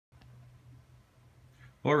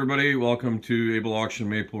Hello everybody, welcome to Able Auction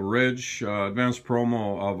Maple Ridge. Advanced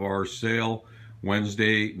promo of our sale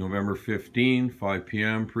Wednesday, November 15, 5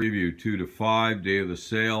 p.m. Preview 2 to 5, day of the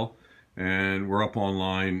sale. And we're up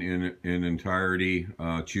online in entirety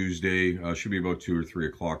Tuesday. Should be about 2 or 3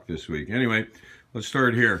 o'clock this week. Anyway, let's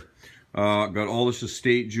start here. Got all this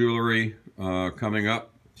estate jewelry coming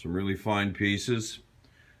up. Some really fine pieces.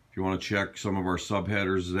 If you want to check some of our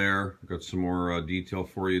subheaders there, got some more detail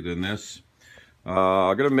for you than this.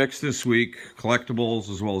 I got a mix this week, collectibles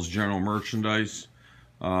as well as general merchandise.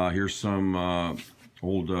 Here's some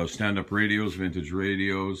old stand-up radios, vintage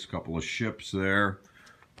radios, a couple of ships there.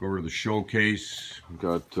 Go over to the showcase. We've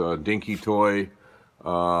got dinky toy,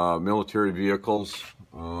 military vehicles,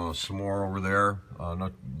 some more over there. I'm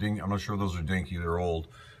not sure those are dinky, they're old.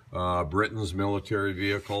 Britain's military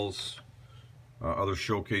vehicles, other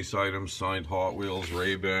showcase items, signed Hot Wheels,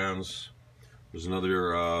 Ray-Bans. There's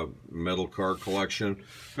another metal car collection.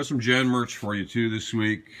 Got some gen merch for you too this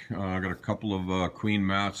week. I got a couple of Queen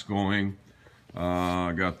mats going.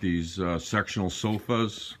 I got these sectional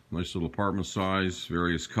sofas, nice little apartment size,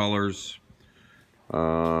 various colors.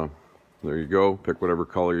 There you go, pick whatever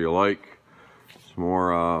color you like. Some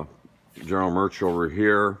more general merch over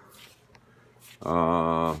here.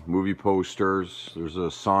 Movie posters. There's a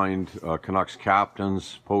signed Canucks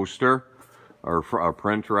Captains poster. Or a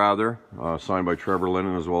print rather, signed by Trevor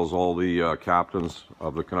Linden, as well as all the captains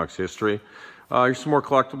of the Canucks history. Here's some more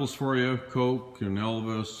collectibles for you. Coke and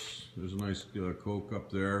Elvis. There's a nice Coke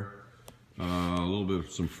up there. A little bit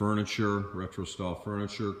of some furniture, retro style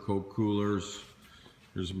furniture, Coke coolers.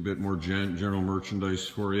 Here's a bit more general merchandise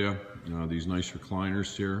for you. These nice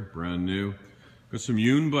recliners here, brand new. Got some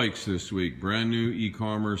Yoon bikes this week, brand new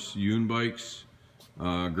e-commerce Yoon bikes.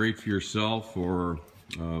 Great for yourself or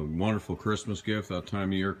wonderful Christmas gift that time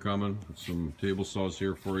of year coming. Some table saws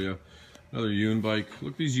here for you. Another Yoon bike.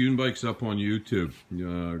 Look these Yoon bikes up on YouTube.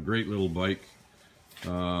 Great little bike. They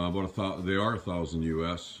are $1,000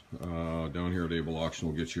 US. Down here at Able Auction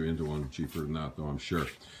will get you into one cheaper than that though, I'm sure.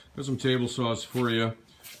 Got some table saws for you.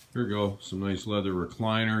 Here we go. Some nice leather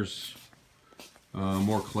recliners.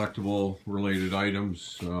 More collectible related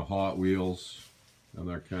items. Hot Wheels and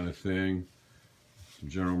that kind of thing. Some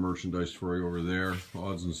general merchandise for you over there.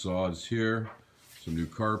 Odds and sods here. Some new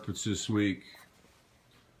carpets this week.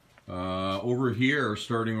 Over here,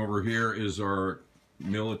 starting over here, is our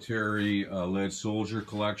military lead soldier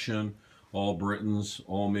collection. All Britons,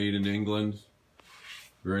 all made in England.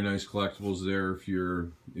 Very nice collectibles there if you're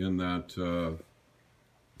in that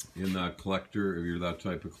collector, if you're that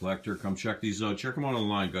type of collector. Come check these out. Check them out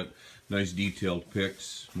online. Got nice detailed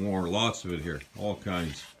pics. More, lots of it here. All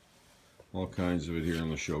kinds of it here in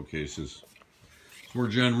the showcases. Some more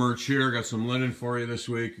gen merch here. Got some linen for you this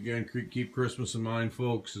week. Again, keep Christmas in mind,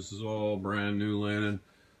 folks. This is all brand new linen.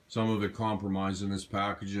 Some of it compromised in this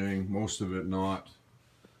packaging, most of it not.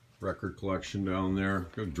 Record collection down there.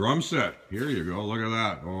 Good drum set. Here you go. Look at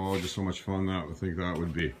that. Oh, just so much fun that I think that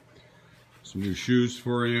would be. Some new shoes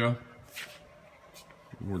for you.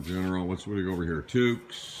 More general. What do we go over here?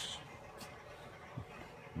 Toques.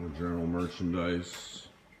 More general merchandise.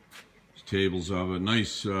 Tables of it,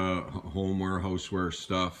 nice homeware, houseware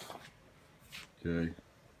stuff. Okay,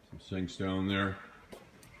 some sinks down there.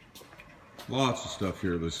 Lots of stuff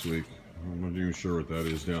here this week. I'm not even sure what that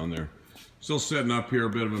is down there. Still setting up here, a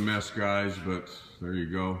bit of a mess, guys, but there you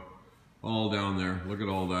go. All down there. Look at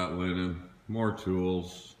all that linen. More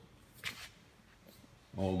tools.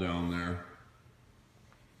 All down there.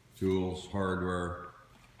 Tools, hardware.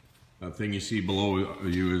 That thing you see below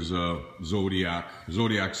you is a Zodiac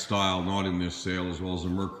style, not in this sale, as well as a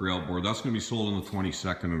Mercury outboard. That's going to be sold on the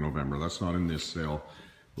 22nd of November. That's not in this sale,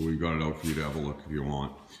 but we've got it out for you to have a look if you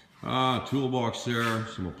want. Toolbox there,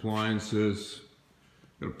 some appliances.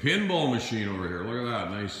 Got a pinball machine over here. Look at that,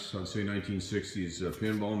 nice, I'd say 1960s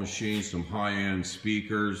pinball machine. Some high-end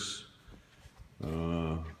speakers.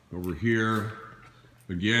 Over here,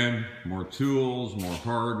 again, more tools, more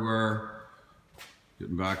hardware.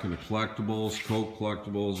 Getting back into collectibles, Coke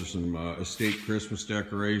collectibles. There's some estate Christmas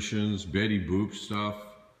decorations, Betty Boop stuff.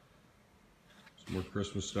 Some more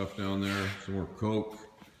Christmas stuff down there. Some more Coke.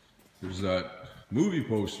 There's that movie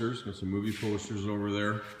posters. Got some movie posters over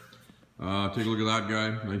there. Take a look at that guy,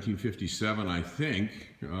 1957, I think.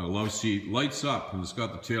 Love seat, lights up, and it's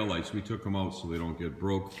got the tail lights. We took them out so they don't get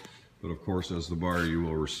broke. But of course, as the buyer, you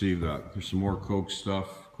will receive that. There's some more Coke stuff,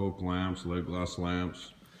 Coke lamps, lead glass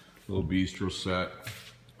lamps. Little bistro set.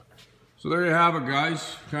 So there you have it,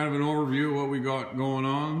 guys. Kind of an overview of what we got going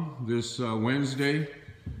on this Wednesday.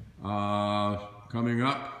 Coming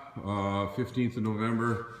up, 15th of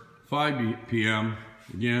November, 5 p.m.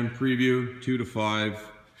 Again, preview 2 to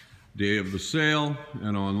 5, day of the sale,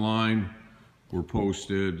 and online we're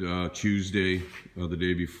posted Tuesday, the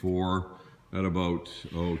day before, at about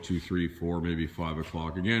 2, 3, 4, maybe 5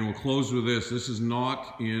 o'clock. Again, we'll close with this. This is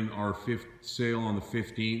not in our sale on the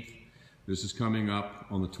 15th. This is coming up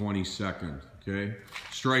on the 22nd. Okay,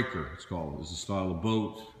 Striker, it's called. It's a style of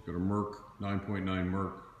boat. Got a Merc, 9.9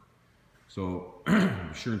 Merc. So be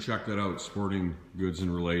sure and check that out. Sporting goods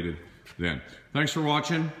and related. Then, thanks for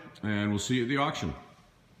watching, and we'll see you at the auction.